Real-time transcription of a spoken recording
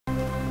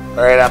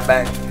Alright, I'm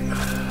back.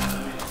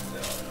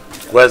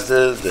 Quest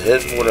is to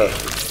hit for the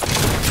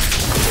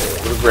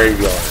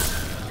graveyard.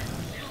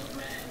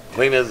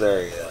 Clean this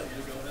area.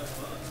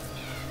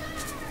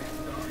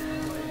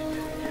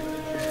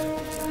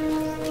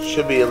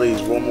 Should be at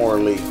least one more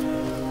elite.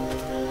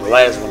 The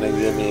last one didn't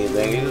give me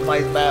anything. It was a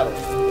nice battle.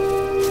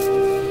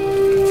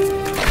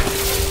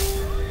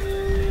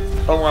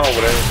 Don't run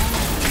over there.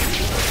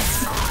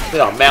 You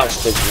know, mouse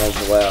sticks once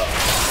in a while.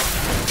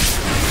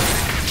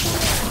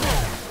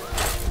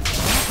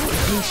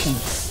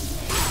 Patience.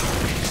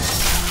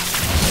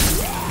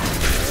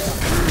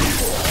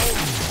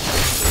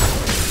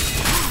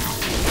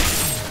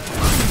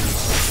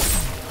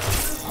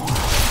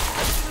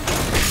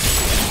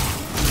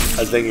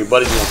 I think your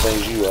buddy's gonna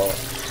finish you off.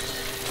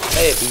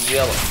 Hey, if he's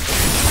yellow.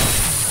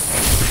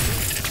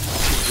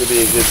 This could be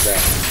a good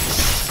thing.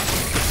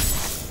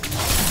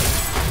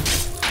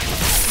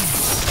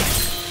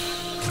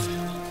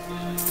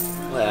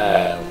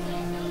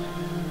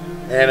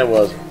 And it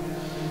wasn't.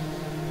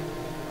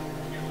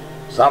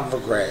 Something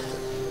for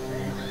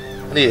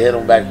crafting. I need to head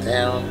on back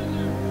down.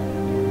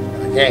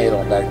 I can't head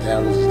on back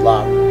down because it's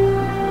locked.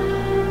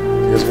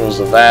 It's gonna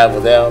survive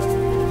without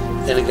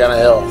any kind of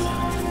health.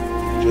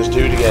 Just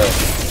two to go.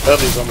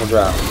 Puppy's on the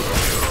drop.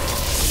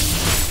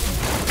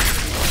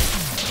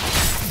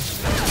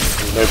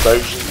 There's no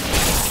potion.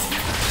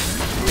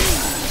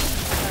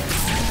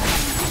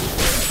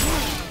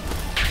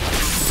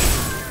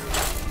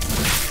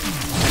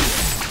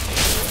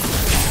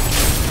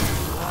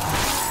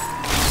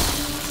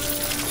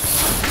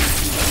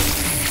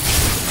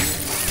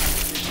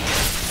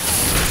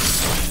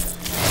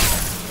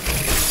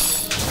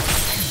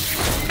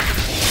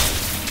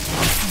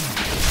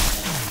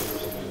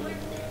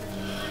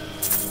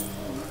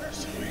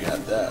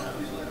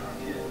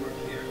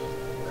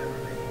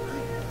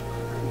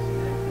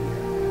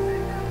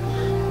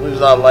 Lose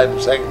a lot of life in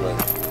a second, but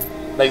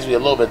makes me a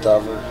little bit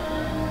tougher.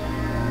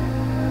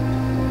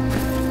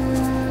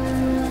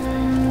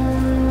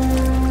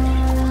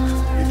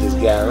 Get this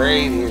guy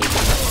right here.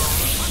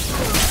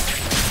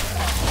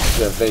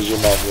 Gonna finish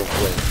him off real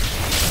quick.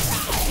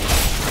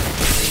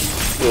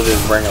 He'll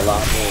just bring a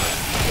lot more.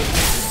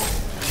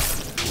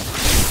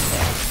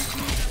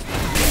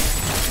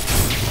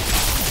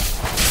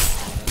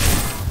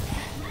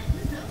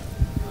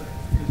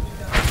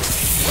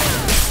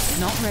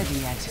 Not ready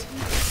yet.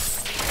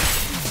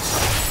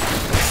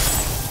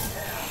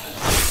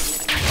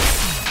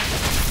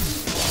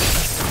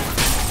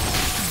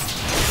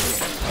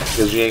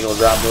 Because you ain't gonna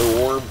drop no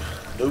orb?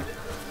 Nope.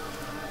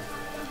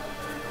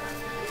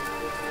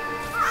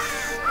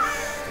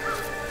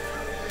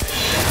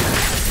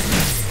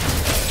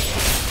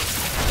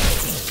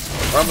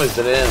 Almost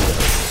to the end.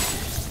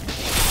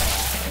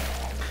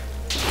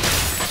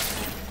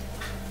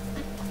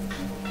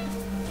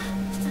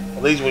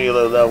 At least when you're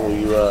low level,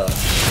 you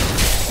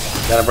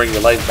gotta bring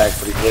your life back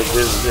pretty quick.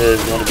 This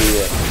is gonna be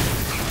it.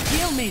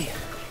 Heal me.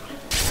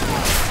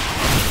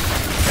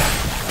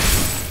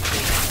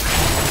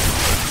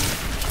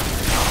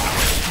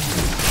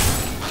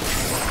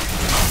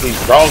 He's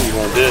strong, you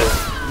gonna do it.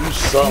 You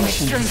summon.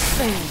 Strength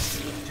fails.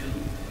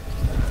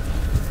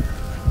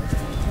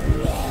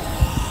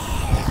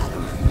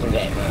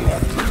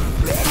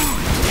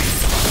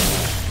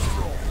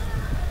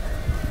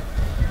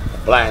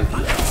 Blind you.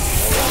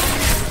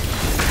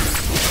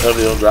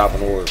 Hopefully he'll drop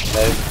an orb,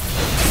 okay?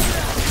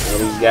 One of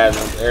these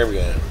guys, there we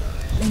go.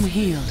 I'm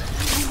healed.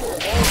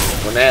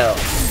 For now.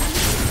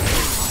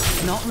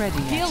 Not ready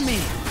yet. Heal me.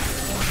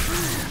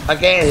 I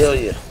can't heal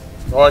you.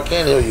 Or I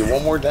can heal you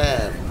one more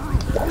time.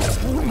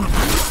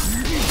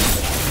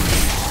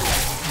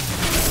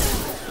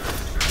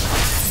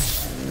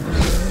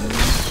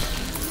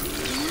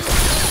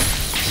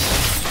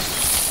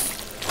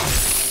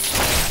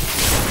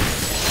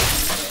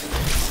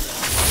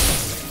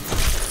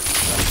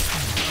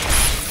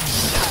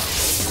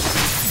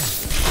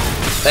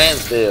 Stand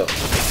still.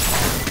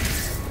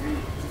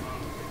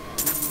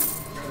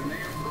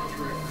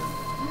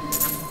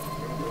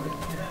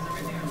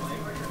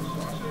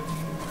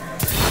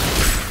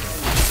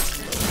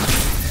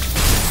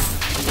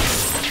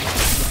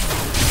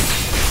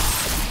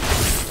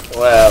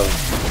 Wow,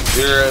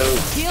 0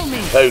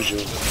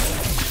 potions.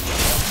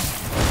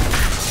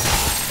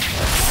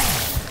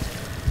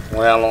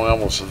 Wonder how long I'm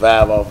gonna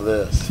survive off of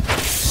this.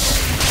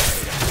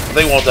 I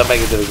think once I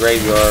make it to the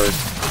graveyard,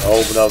 I'll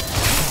open up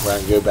where I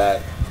can go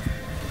back.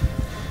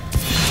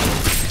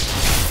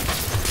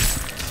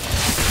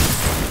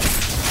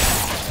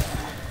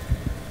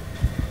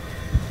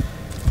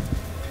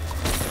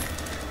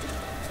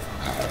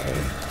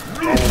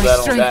 My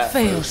strength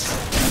fails.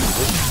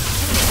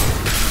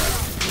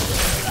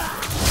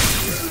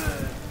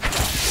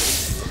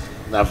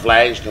 And I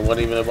flashed and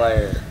wasn't even up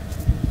there.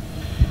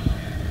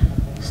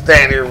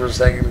 Stand here for a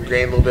second and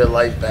gain a little bit of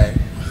life back.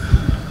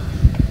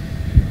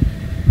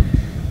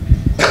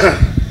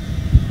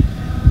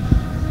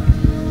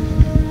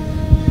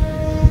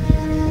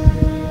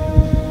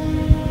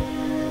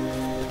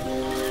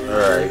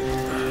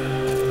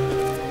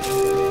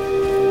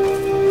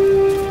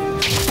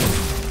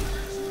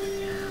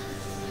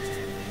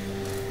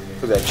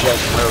 Look at that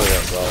chest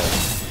earlier, so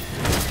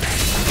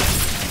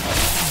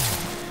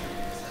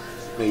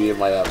maybe it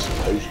might have some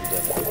potions in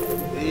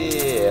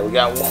it. Yeah, we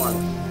got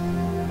one.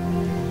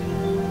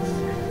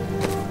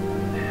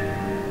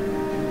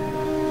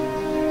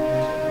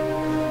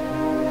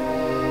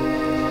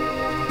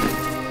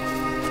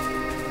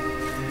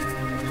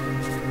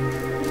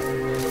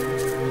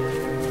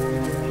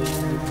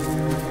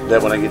 Then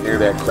when I get near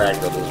that crack,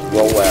 they'll just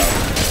roll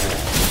out.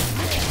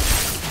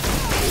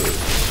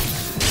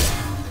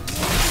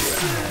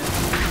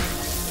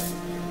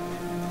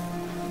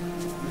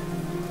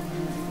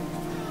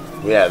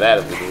 Yeah,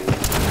 that'll be good.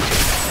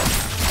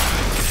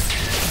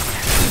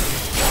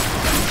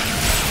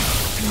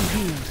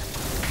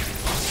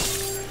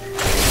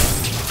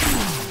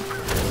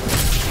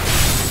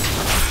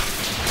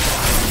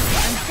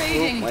 I'm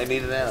fading. Might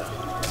need it now.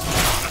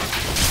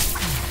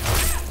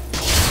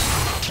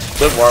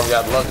 Good one,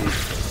 got lucky.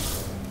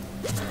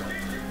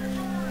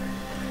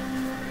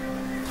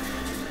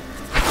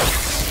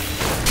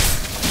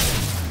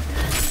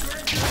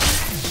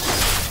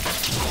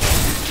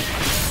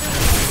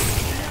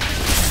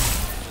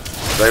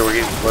 They were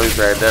getting close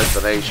to our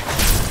destination.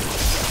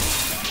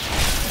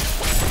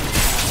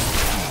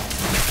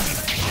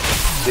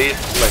 See it?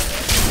 Look.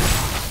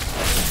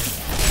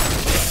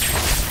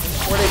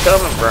 Where are they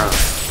coming from?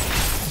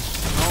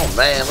 Oh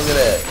man, look at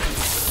that.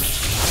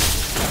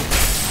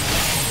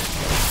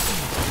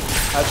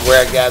 That's where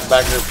I got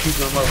back there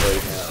puking them up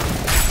right now.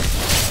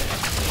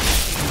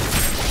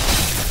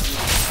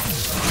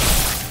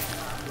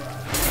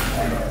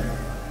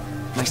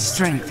 My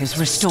strength is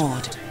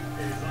restored.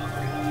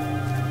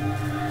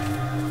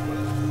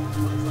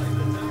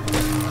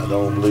 I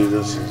don't believe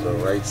this is the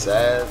right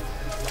side.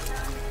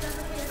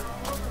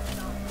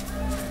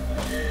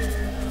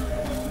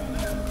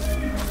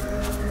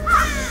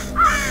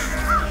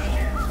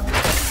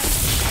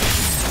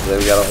 Then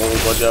we got a whole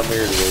bunch of them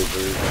here to go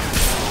through.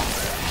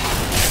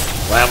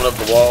 Slamming up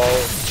the wall.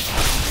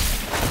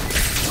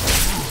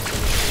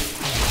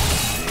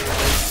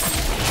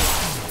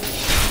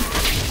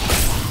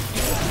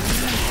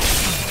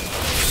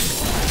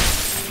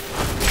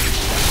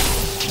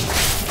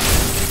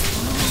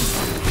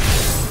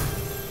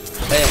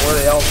 Man, where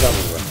the hell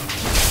coming from?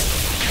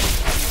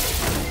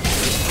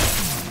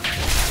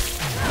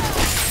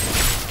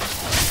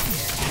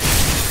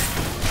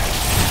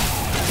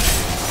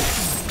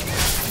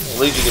 At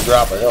least you can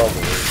drop a health.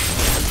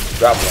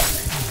 Drop one.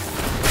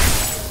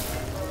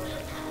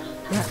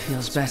 That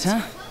feels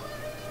better.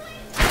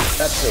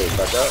 That's safe,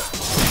 better.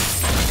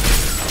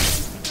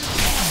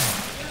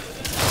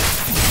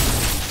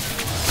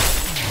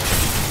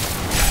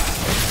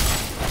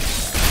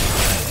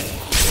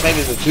 Maybe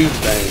it's a tube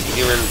thing. You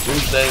get rid of the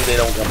tube thing, they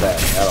don't come back.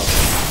 I don't know.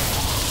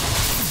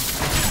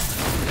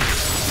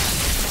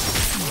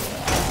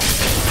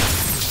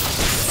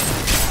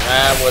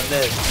 Ah,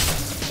 wasn't it?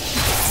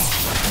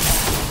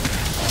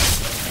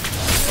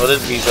 Well,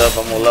 this beats up.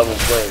 I'm gonna level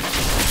quick.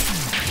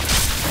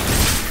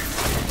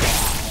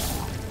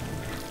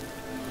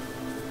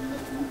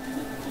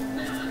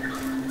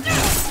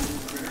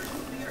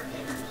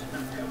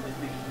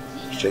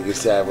 Check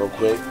his tab real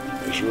quick.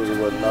 Make sure there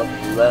wasn't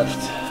nothing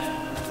left.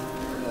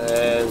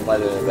 It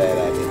might have been a bad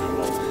idea.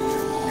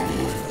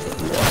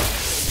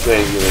 Go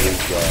ahead and get rid of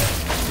these guys.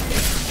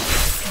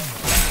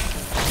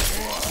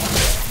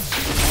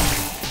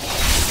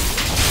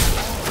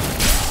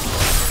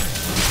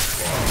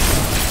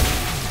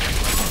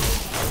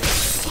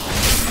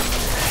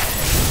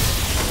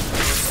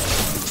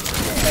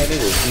 Man, they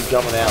just keep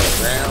coming out of the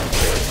ground.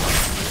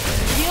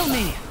 Heal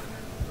me.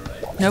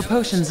 No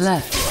potions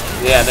left.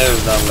 Yeah,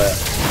 there's none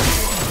left.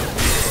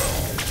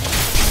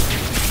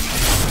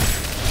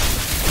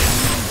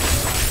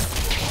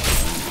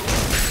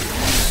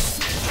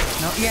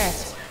 Not yet.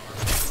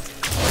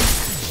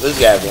 This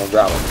guy's gonna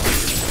drop it.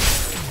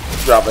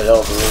 Drop a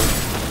health room.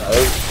 No.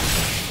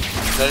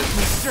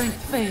 My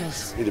strength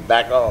fails. Need to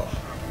back off.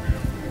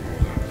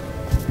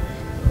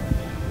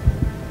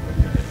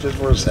 Just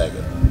for a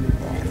second.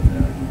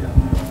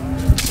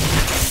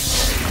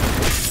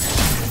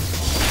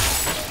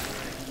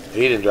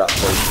 He didn't drop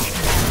potions.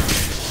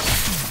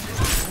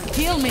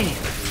 Heal me.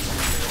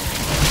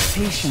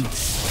 Patience.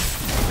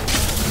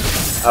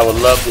 I would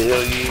love to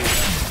heal you.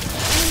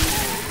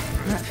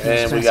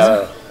 And we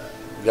got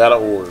a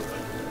orb.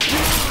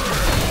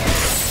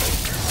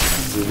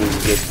 See if we can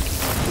get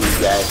these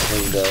guys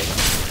cleaned up.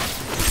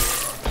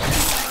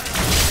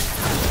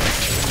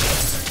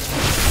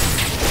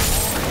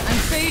 I'm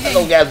fading.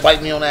 Those guys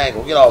biting me on the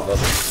ankle. Get off of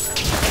them.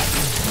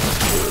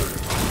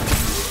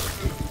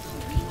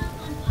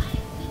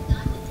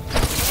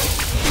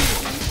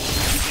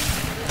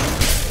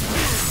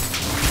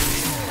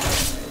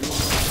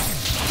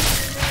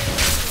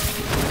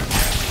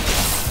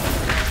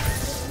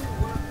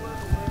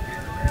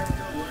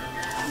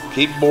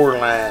 Keep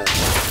borderline.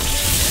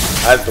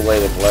 That's the way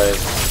to play.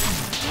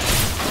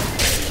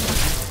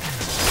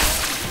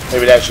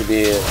 Maybe that should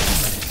be it.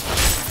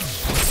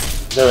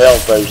 No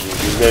health potions.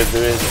 You go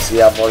through it and see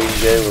how far you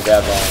can go with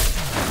that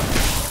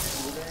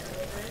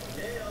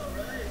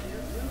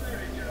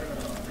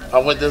I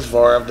went this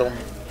far. I've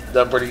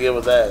done pretty good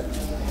with that.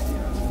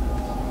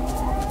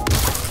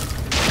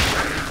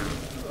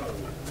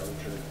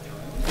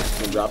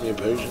 Can you drop me a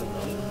potion?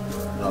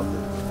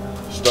 Nothing.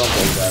 Stone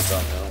Cold got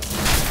something else.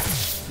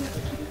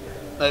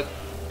 Nope.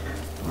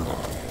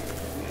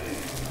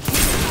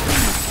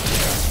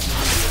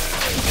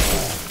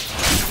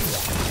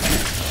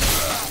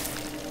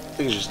 I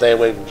think you should stay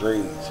away from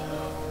trees.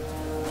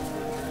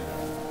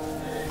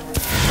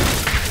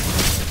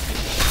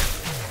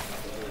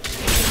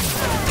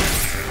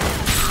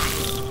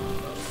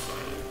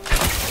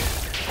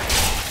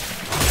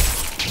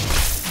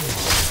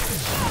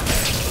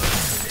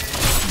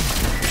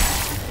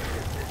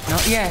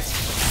 Not yet.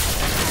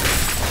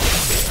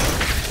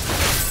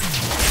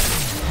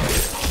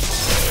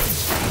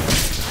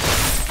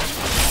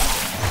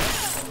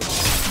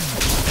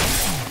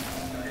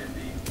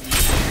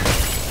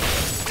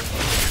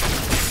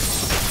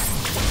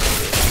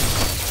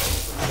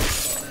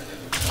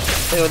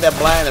 Hey, with that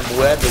blinding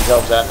boy, that just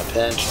helps out in a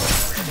pinch.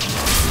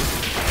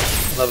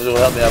 I don't know if it'll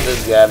help me out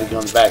this guy if he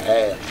comes back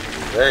half.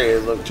 There he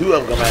is. Look, two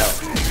of them come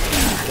out.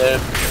 Dude.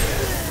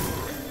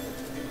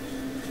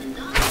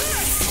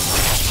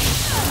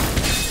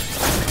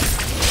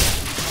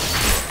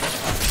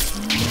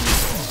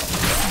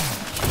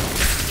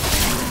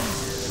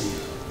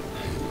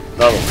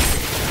 Another one.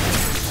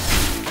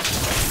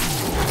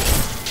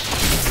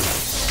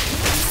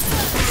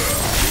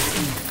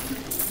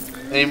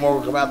 Any more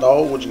will come out the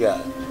hole? What you got?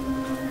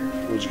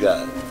 What you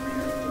got?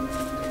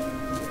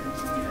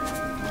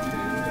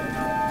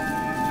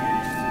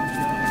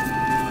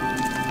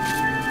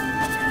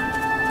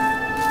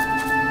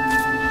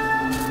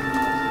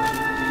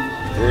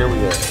 Here we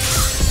go.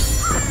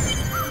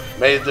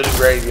 Made it to the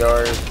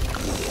graveyard.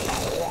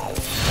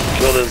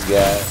 Kill this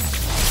guy.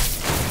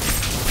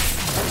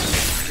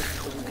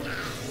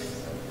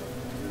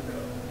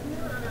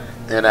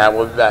 And I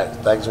will be back.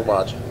 Thanks for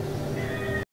watching.